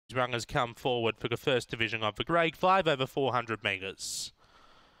runners come forward for the first division of the grade 5 over 400 metres.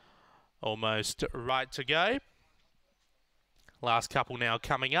 Almost right to go. Last couple now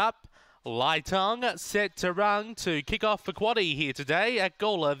coming up. Lightong set to run to kick off the quaddie here today at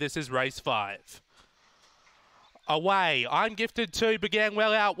Gawler. This is race 5. Away, I'm Gifted 2 began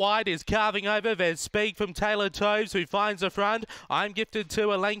well out wide, is carving over. There's Speak from Taylor Toves who finds the front. I'm Gifted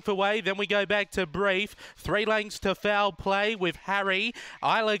 2 a length away, then we go back to Brief. 3 lengths to Foul Play with Harry,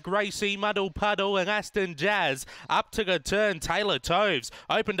 Isla Gracie, Muddle Puddle and Aston Jazz. Up to the turn, Taylor Toves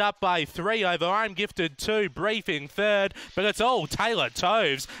opened up by 3 over I'm Gifted 2, Brief in third, but it's all Taylor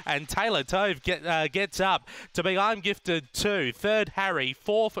Toves, and Taylor Toves gets up to be I'm Gifted 2, third Harry,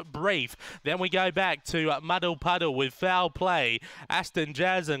 fourth Brief. Then we go back to Muddle Puddle with Foul Play, Aston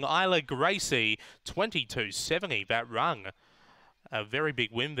Jazz and Isla Gracie. 22.70 that rung. A very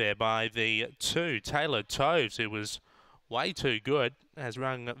big win there by the 2 Taylor Toves, who was way too good, has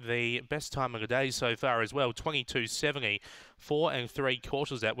rung the best time of the day so far as well. 22.70, 4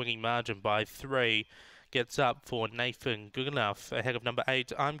 3/4 that winning margin by 3. Gets up for Nathan Goodenough ahead of number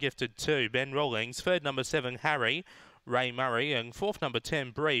 8 I'm Gifted 2, Ben Rawlings, third number 7 Harry, Ray Murray, and fourth number 10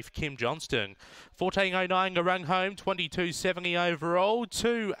 Brief, Kim Johnston. 14.09 to run home, 22.70 overall,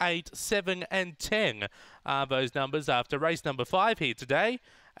 2, 8, 7 and 10 are those numbers after race number 5 here today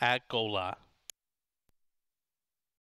at Gawler.